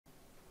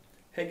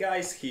Hey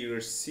guys,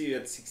 here's see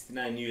at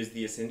 69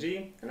 USD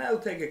SNG, and I'll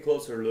take a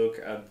closer look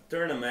at the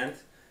tournament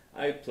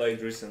I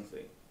played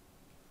recently.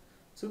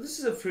 So this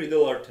is a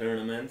 $3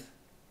 tournament.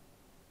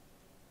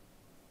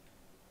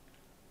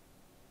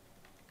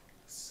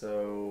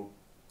 So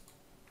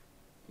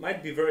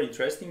might be very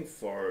interesting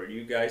for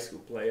you guys who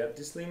play at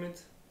this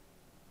limit.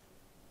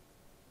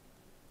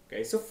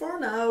 Okay, so for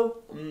now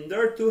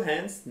there are two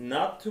hands,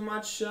 not too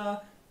much.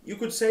 You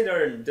could say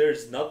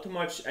there's not too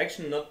much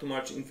action, not too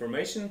much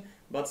information,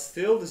 but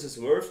still this is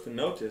worth to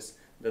notice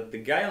that the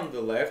guy on the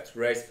left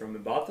raised from a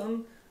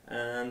button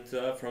and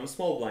from a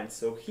small blind,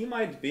 so he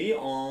might be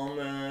on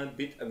a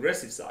bit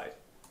aggressive side.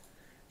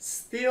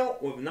 Still,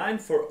 with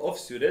 9-4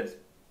 offsuited,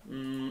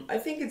 I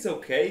think it's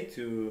okay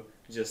to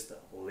just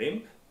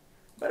limp,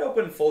 but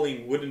open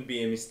folding wouldn't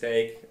be a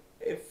mistake.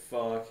 If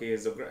he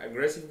is an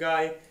aggressive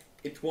guy,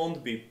 it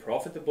won't be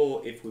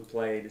profitable if we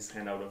play this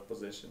hand out of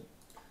position.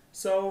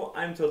 So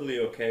I'm totally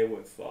okay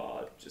with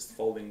just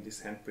folding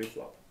this hand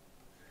pre-flop.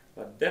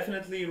 But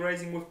definitely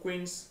raising with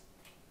queens,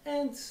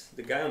 and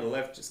the guy on the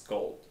left just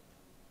called.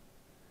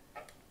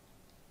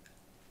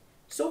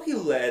 So he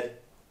led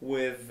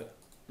with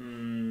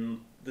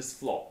this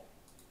flop.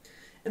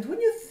 And when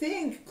you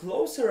think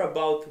closer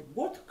about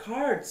what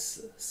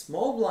cards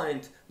small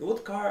blind,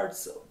 what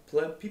cards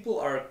people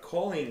are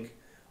calling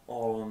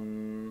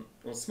on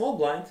small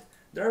blind,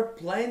 there are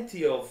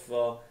plenty of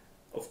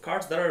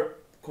cards that are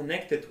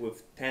connected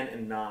with 10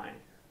 and 9,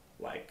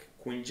 like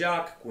Queen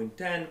Jack, Queen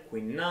 10,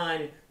 Queen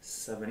 9,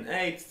 7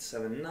 8,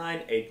 7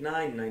 9, 8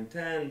 9, 9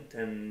 10,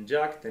 10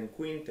 Jack, 10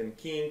 Queen, 10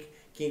 King,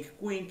 King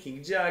Queen,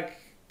 King Jack,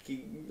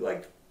 King,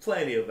 like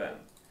plenty of them.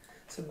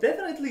 So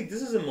definitely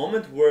this is a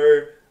moment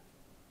where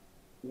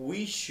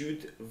we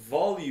should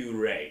value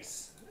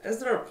raise,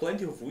 as there are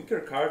plenty of weaker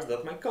cards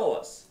that might call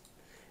us.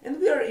 And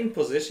we are in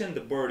position,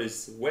 the board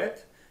is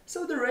wet,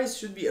 so the raise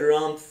should be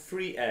around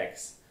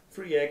 3x.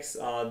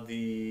 3x are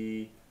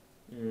the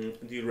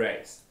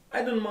raise.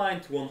 I don't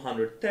mind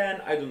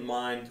 110, I don't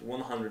mind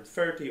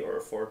 130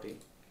 or 40.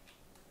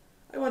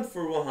 I went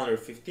for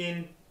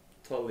 115,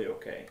 totally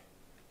okay.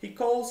 He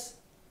calls,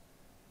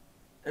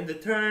 and the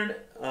turn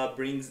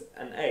brings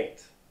an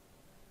 8.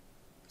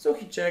 So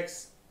he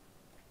checks,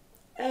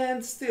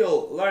 and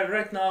still,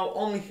 right now,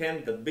 only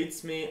hand that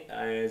beats me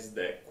is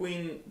the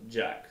Queen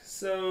Jack.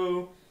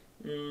 So,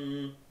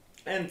 and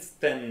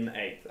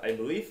 10-8, I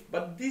believe,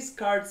 but these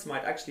cards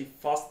might actually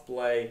fast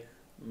play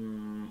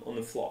on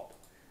the flop.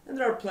 And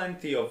there are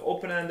plenty of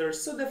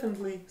open-enders, so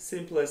definitely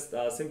simplest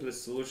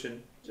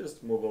solution,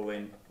 just move all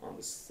in on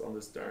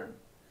this turn.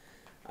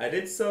 I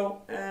did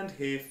so, and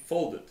he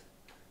folded.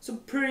 So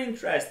pretty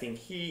interesting,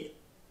 he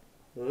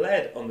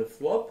led on the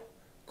flop,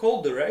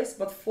 called the raise,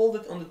 but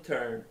folded on the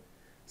turn.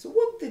 So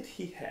what did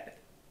he have?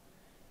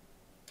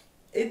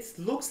 It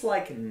looks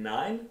like a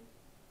 9,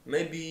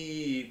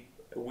 maybe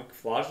a weak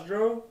flush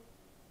draw,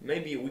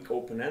 maybe a weak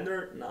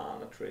open-ender. Nah,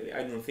 not really,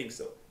 I don't think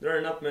so. There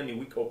are not many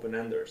weak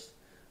open-enders.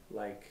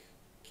 Like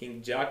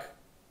King Jack,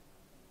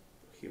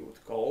 he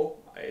would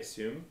call, I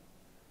assume.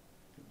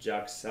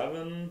 Jack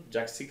 7,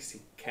 Jack 6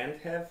 he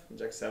can't have,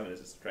 Jack 7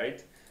 is a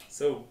straight,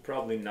 so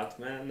probably not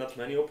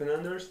many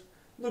open-enders.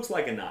 Looks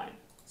like a 9.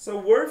 So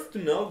worth to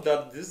note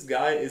that this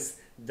guy is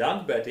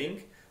dunk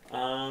betting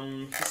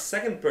his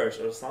second pairs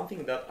or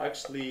something that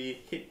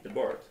actually hit the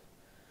board.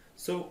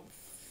 So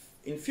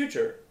in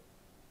future,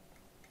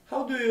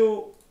 how do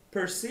you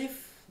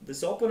perceive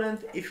this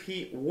opponent if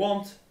he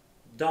won't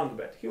dunk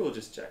bet? He will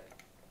just check.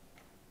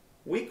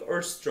 Weak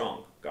or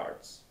strong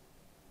cards?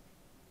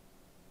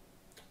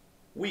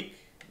 Weak,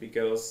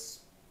 because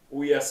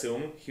we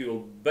assume he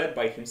will bet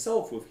by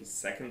himself with his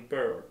second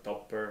pair or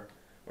top pair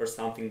or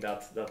something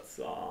that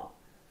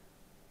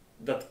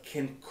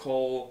can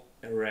call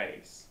a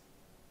raise.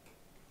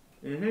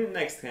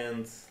 Next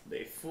hand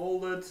they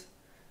folded.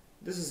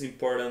 This is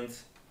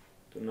important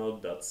to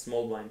note that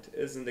small blind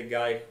isn't the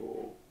guy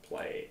who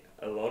play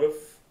a lot of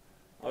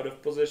out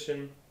of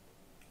position.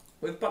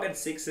 With pocket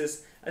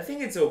sixes, I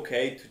think it's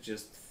okay to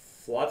just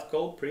flat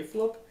call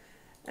pre-flop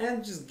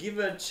and just give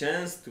a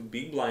chance to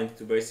big blind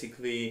to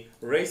basically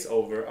raise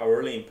over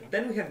our limp.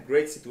 Then we have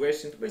great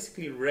situation to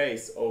basically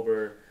raise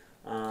over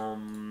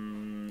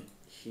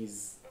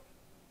his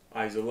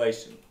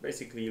isolation,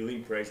 basically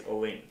limp raise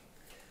all in.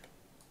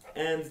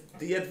 And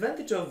the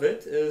advantage of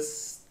it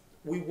is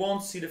we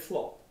won't see the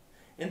flop.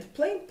 And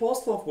playing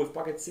post-flop with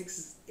pocket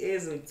sixes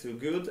isn't too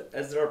good,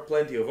 as there are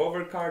plenty of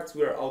overcards,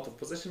 we are out of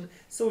position,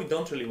 so we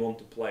don't really want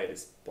to play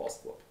this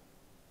post-flop.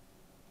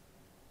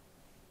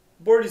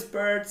 Board is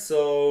paired,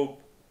 so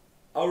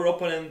our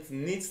opponent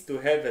needs to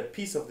have a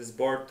piece of this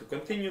board to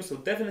continue, so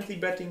definitely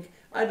betting.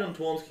 I don't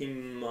want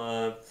him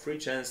free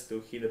chance to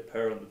hit a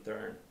pair on the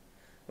turn.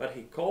 But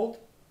he called,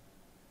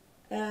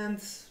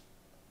 and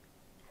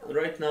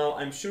right now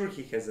I'm sure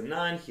he has a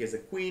 9, he has a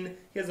queen,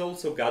 he has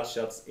also gut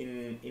shots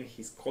in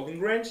his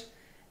calling range,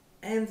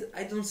 and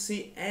I don't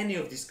see any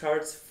of these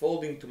cards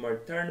folding to my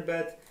turn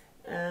bet,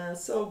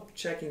 so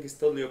checking is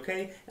totally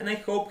okay, and I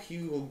hope he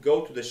will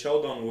go to the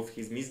showdown with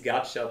his missed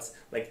gut shots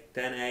like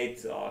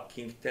 10-8,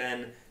 King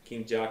 10,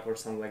 king jack or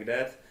something like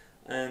that,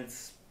 and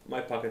my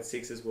pocket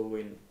sixes will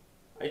win.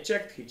 I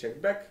checked, he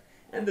checked back,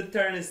 and the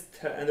turn is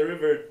and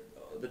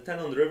the 10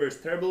 on the river is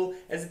terrible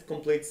as it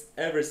completes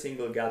every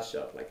single gut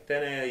shot, like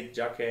 10-8,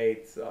 jack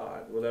 8,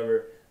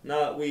 whatever.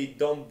 Now we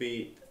don't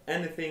beat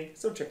anything,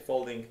 so check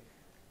folding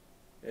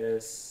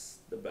is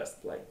the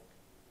best play.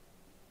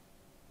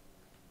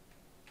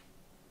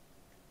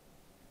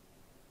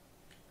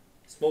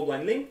 Small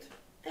blind limped,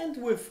 and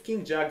with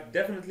king jack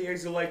definitely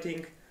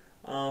isolating.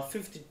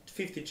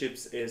 50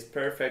 chips is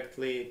perfect.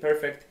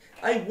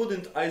 I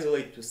wouldn't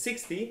isolate to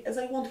 60 as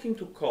I want him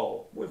to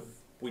call with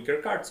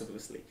weaker cards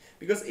obviously,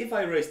 because if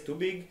I raise too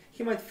big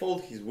he might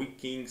fold his weak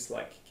kings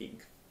like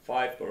king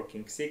 5 or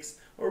king 6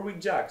 or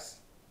weak jacks.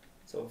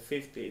 So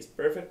 50 is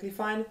perfectly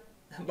fine,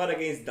 but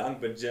against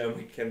dunk bet jam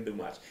we can't do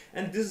much.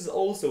 And this is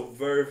also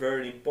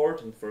very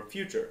important for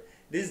future.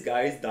 This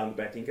guy is dunk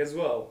betting as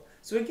well.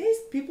 So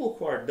against people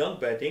who are dunk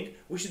betting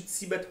we should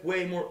see bet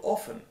way more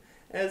often,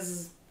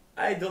 as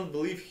I don't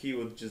believe he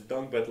would just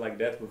dunk bet like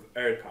that with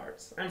air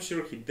cards. I'm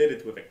sure he did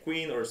it with a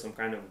queen or some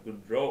kind of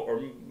good draw,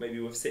 or maybe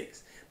with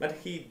 6, but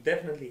he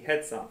definitely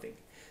had something.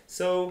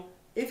 So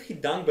if he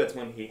dunk bets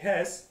when he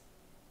has,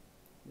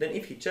 then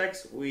if he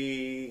checks,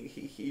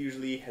 he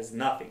usually has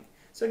nothing.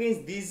 So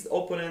against these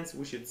opponents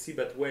we should see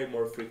bet way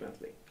more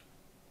frequently.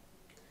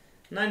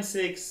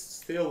 9-6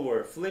 still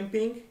worth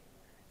limping,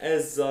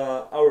 as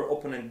our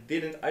opponent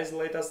didn't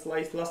isolate us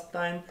like last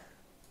time,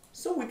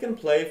 so we can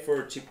play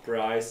for a cheap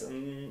price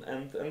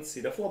and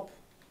see the flop.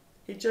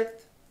 He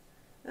checked,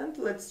 and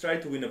let's try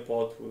to win a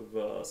pot with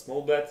a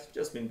small bet,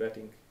 just min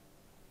betting.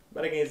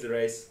 But against the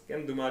raise,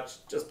 can't do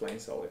much, just playing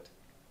solid.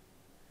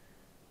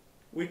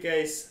 Weak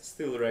ace,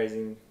 still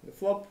raising the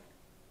flop,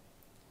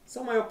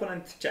 so my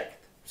opponent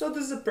checked. So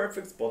this is a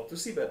perfect spot to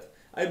see bet.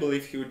 I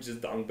believe he would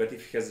just dunk bet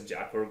if he has a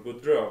jack or a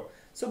good draw.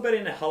 So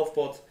betting a half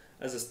pot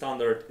as a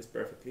standard is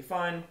perfectly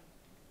fine.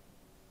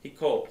 He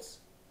calls.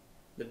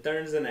 The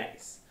turn is an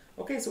ace.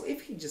 Okay, so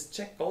if he just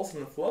check calls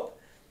on the flop,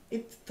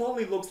 it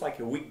totally looks like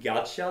a weak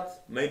gut shot,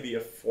 maybe a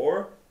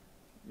 4.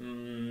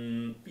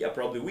 Yeah,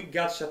 probably weak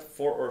gut shot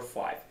 4 or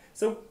 5.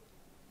 So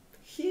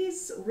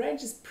his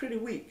range is pretty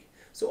weak.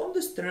 So on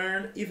this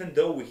turn, even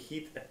though we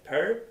hit a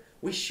pair,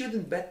 we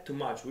shouldn't bet too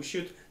much. We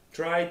should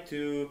try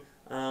to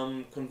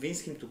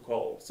convince him to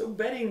call. So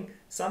betting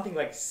something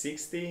like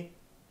 60,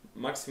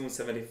 maximum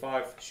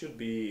 75 should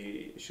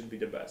be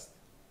the best.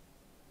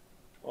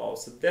 Oh,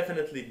 so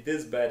definitely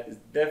this bet is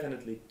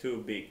definitely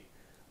too big.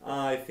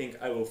 I think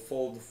I will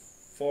fold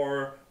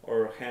 4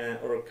 or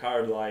a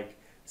card like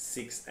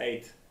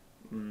 6-8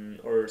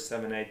 or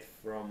 7-8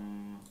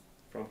 from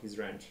his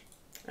range,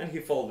 and he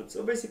folded.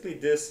 So basically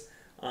this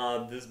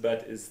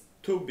bet is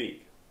too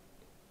big.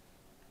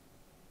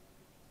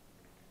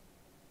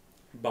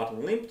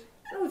 Button limped,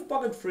 and with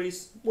pocket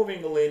freeze,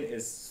 moving all in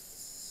is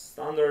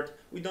standard.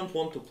 We don't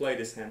want to play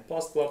this hand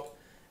post flop,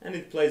 and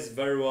it plays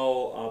very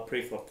well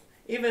pre-flop.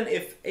 Even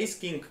if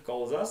ace-king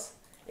calls us,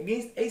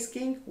 against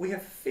ace-king we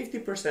have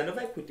 50% of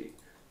equity.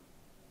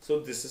 So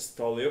this is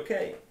totally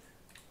okay.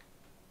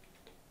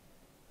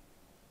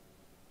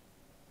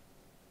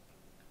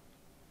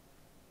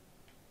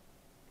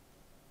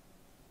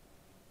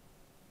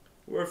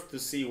 Worth to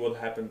see what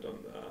happened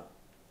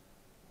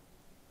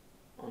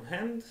on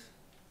hand.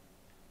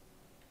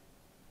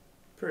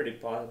 Pretty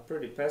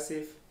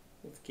passive.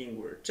 With king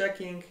we're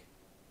checking.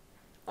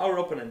 Our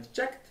opponent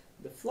checked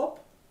the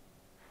flop.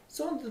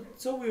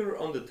 So we were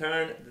on the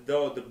turn,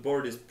 though the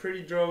board is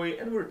pretty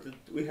drawy, and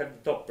we have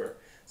the top pair.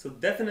 So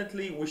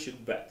definitely we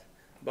should bet.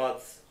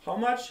 But how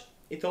much?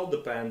 It all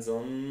depends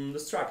on the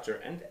structure.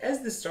 And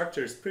as the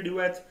structure is pretty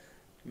wet,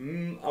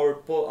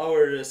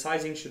 our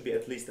sizing should be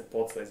at least a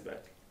pot size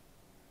bet.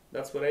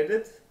 That's what I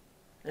did,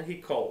 and he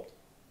called.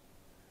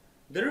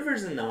 The river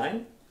is a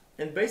 9,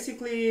 and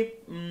basically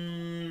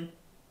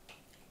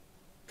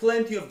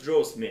plenty of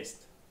draws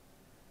missed.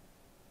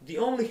 The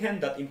only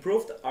hand that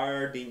improved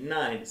are the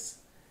 9s,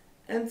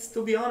 and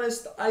to be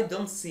honest, I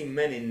don't see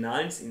many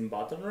 9s in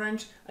button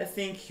range. I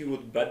think he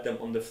would bet them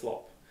on the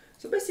flop.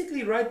 So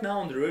basically right now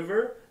on the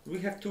river we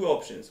have two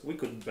options. We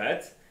could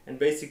bet and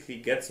basically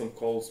get some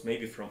calls,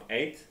 maybe from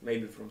 8,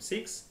 maybe from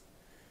 6,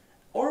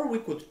 or we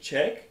could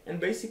check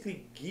and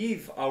basically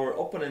give our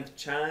opponent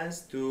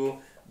chance to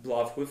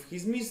bluff with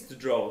his missed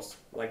draws,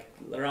 like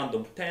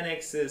random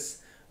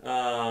 10x's,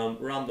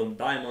 random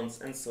diamonds,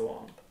 and so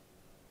on.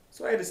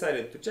 So I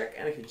decided to check,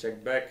 and he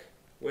checked back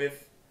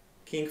with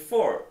king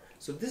 4.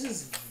 So this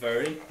is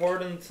very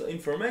important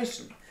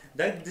information,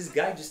 that this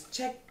guy just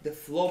checked the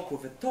flop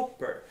with a top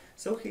pair.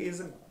 So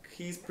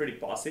he's pretty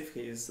passive,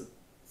 he is a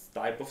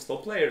type of slow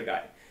player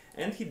guy,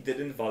 and he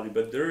didn't value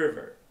bet the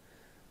river.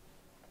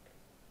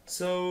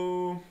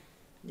 So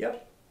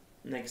yep,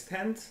 next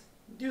hand,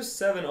 deuce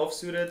 7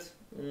 offsuited.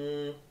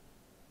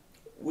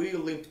 We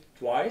limped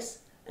twice,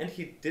 and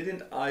he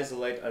didn't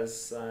isolate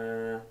us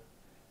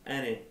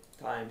any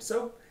time.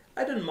 So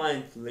I don't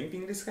mind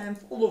limping this hand,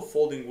 although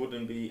folding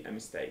wouldn't be a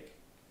mistake.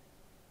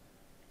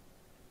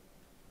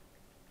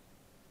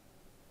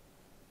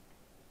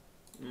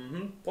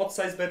 Pot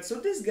size bet. So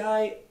this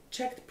guy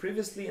checked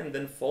previously and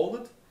then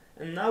folded,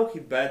 and now he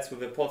bets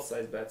with a pot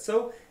size bet.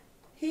 So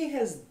he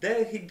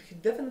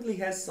definitely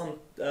has some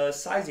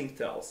sizing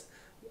tells.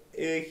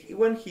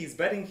 When he's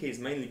betting, he's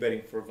mainly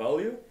betting for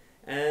value,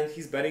 and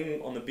he's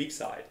betting on the big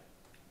side.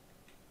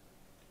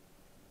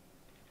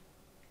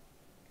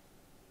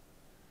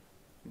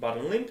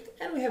 Button limped,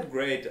 and we have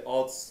great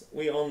odds.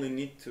 We only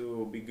need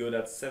to be good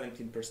at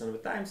 17% of the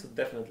time, so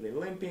definitely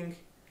limping.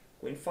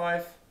 Queen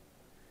 5.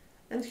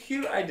 And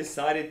here I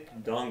decided to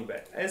donk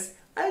bet, as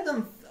I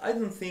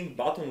don't think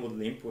button would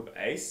limp with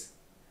ace,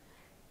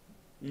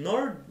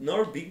 nor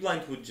big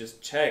blind would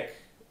just check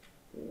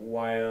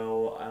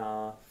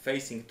while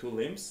facing two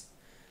limps.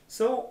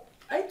 So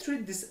I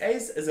treat this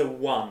ace as a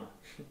 1.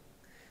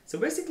 So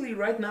basically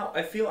right now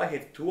I feel I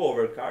have 2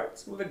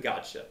 overcards with a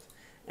gut shot,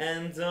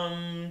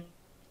 and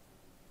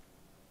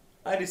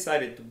I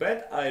decided to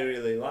bet. I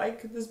really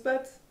like this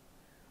bet.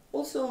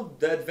 Also,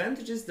 the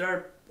advantages there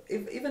are,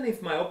 even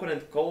if my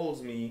opponent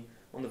calls me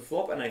on the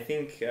flop and I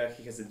think he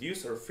has a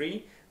deuce or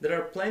 3, there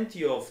are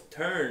plenty of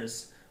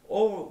turns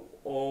or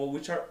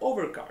which are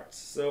overcards.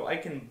 So I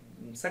can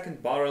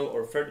second barrel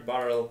or third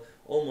barrel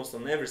almost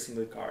on every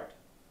single card.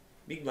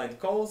 Big blind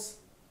calls,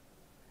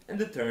 and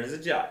the turn is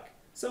a jack.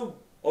 So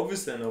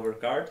obviously an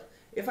overcard.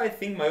 If I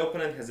think my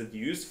opponent has a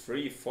deuce,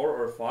 3, 4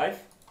 or 5,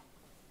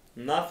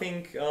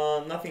 nothing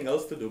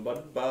else to do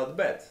but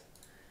bet.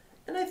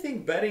 And I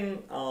think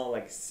betting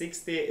like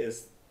 60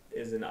 is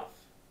enough.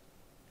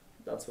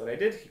 That's what I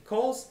did. He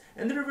calls,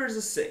 and the river is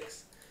a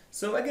 6.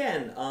 So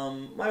again,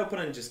 my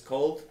opponent just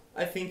called.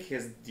 I think he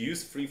has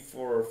deuce, 3,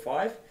 4 or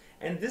 5,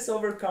 and this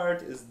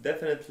overcard is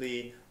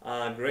definitely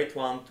a great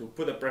one to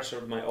put a pressure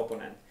on my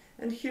opponent.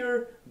 And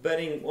here,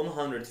 betting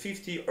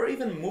 150 or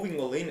even moving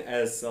all in,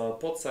 as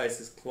pot size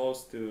is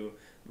close to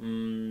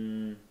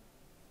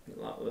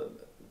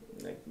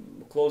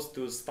close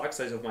to stack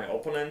size of my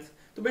opponent,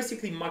 to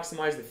basically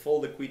maximize the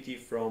fold equity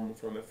from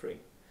a 3.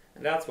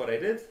 And that's what I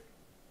did,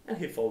 and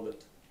he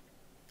folded.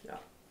 Yeah,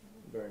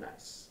 very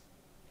nice.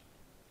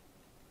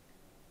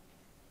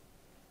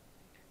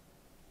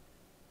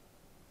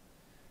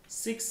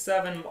 Six,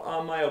 7,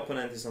 my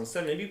opponent is on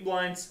 7 big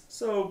blinds,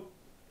 so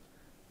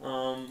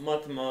from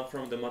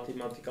the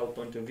mathematical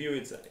point of view,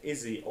 it's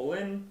easy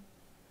all-in.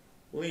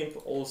 Limp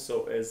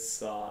also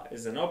is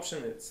an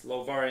option. It's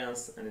low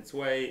variance, and it's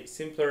way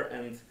simpler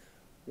and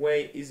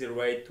way easier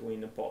way to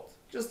win a pot.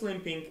 Just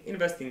limping,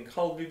 investing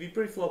half BB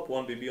pre-flop,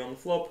 1 BB on the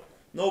flop,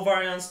 no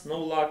variance, no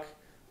luck,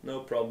 no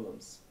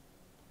problems.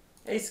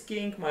 Ace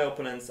king, my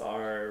opponents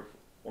are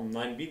on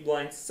 9 big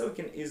blinds, so we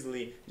can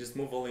easily just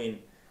move all in.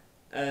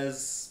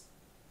 As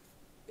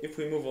if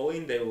we move all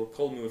in, they will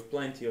call me with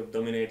plenty of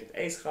dominated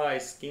ace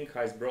highs, king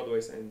highs,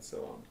 broadways, and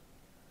so on.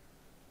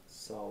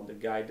 So the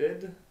guy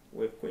did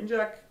with queen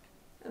jack,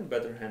 and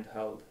better hand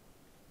held.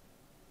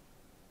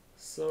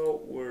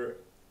 So we're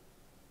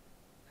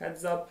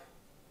heads up.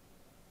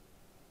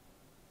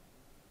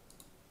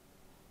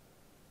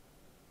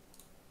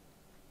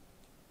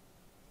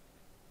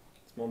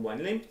 Small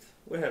blind limped.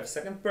 We have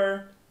second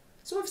pair.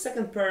 So with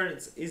second pair,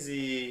 it's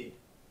easy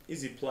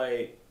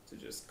play to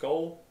just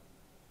call.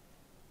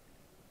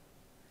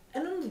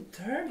 And on the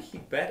turn, he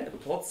bet a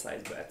pot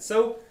size bet.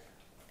 So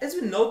as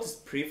we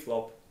noticed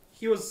pre-flop,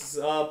 he was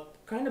a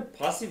kind of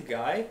passive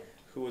guy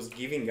who was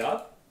giving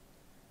up.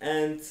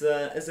 And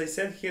as I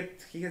said,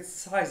 he had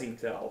sizing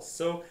tells.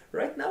 So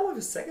right now with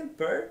a second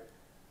pair,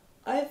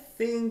 I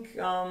think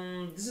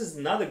this is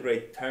not a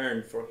great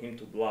turn for him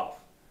to bluff.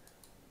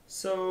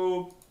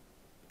 So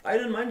I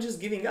don't mind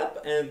just giving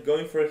up and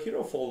going for a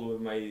hero fold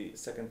with my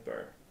second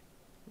pair.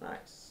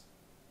 Nice.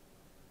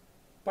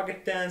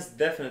 Pocket tens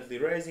definitely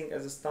raising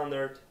as a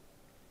standard.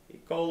 He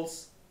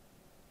calls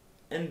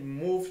and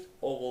moved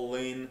all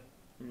in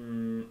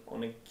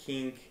on a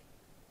king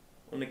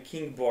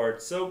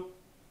board. So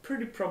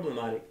pretty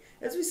problematic.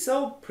 As we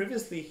saw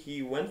previously,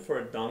 he went for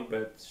a donk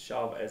bet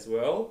shove as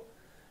well.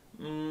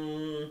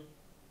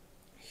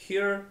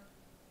 Here,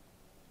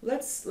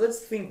 let's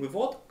think with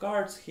what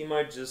cards he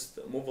might just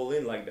move all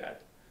in like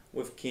that.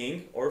 With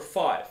king or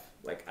 5.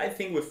 Like I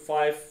think with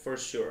 5 for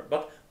sure.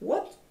 But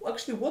what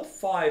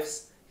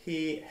fives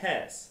he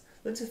has?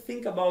 Let's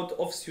think about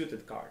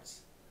off-suited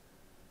cards.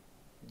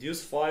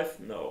 Deuce 5,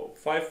 no.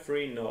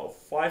 5-3, no.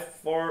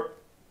 5-4,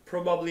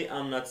 probably,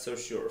 I'm not so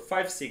sure.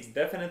 5-6,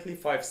 definitely.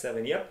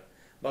 5-7, yep.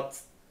 But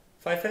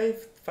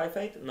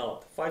 5-8,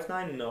 not.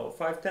 5-9, no.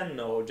 5-10,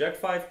 no. Jack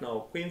 5,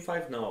 no. Queen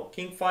 5, no.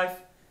 King 5,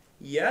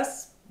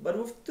 yes. But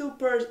with 2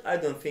 pairs, I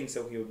don't think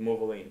so he would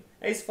move all in.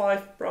 Ace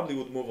 5 probably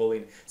would move all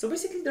in. So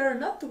basically there are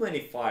not too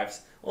many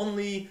 5s.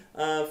 Only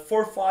 4-5,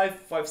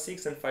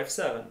 5-6 and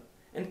 5-7.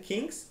 And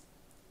kings?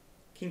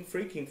 King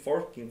 3, King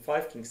 4, King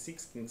 5, King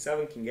 6, King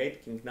 7, King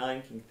 8, King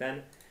 9, King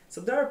 10.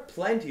 So there are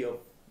plenty of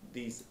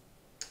these.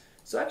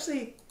 So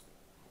actually,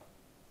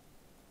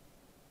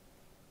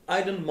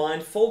 I don't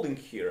mind folding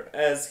here,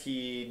 as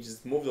he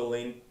just moved all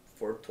in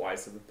for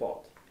twice of the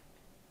pot.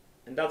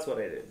 And that's what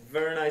I did.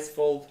 Very nice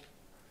fold.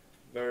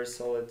 Very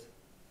solid.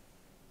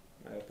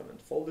 My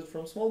opponent folded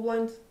from small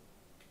blind.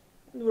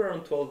 And we're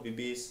on 12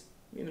 BBs.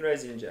 Min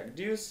raising jack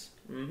deuce.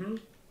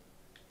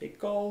 He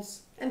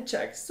calls and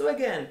checks. So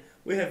again,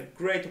 we have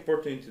great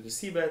opportunity to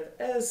c-bet,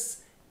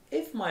 as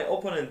if my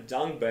opponent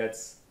dunk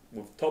bets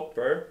with top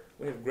pair,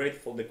 we have great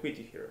fold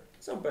equity here.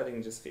 So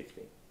betting just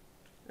 50.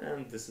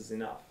 And this is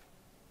enough.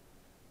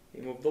 He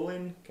moved all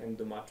in, can't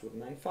do much with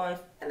 9-5,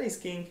 and ace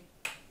king,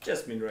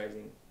 just min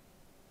raising.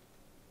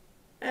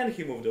 And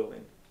he moved all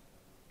in.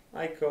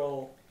 I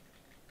call.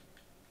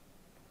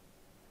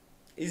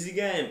 Easy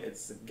game,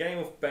 it's a game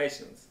of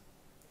patience.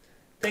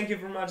 Thank you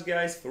very much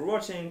guys for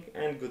watching,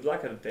 and good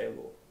luck at the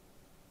table.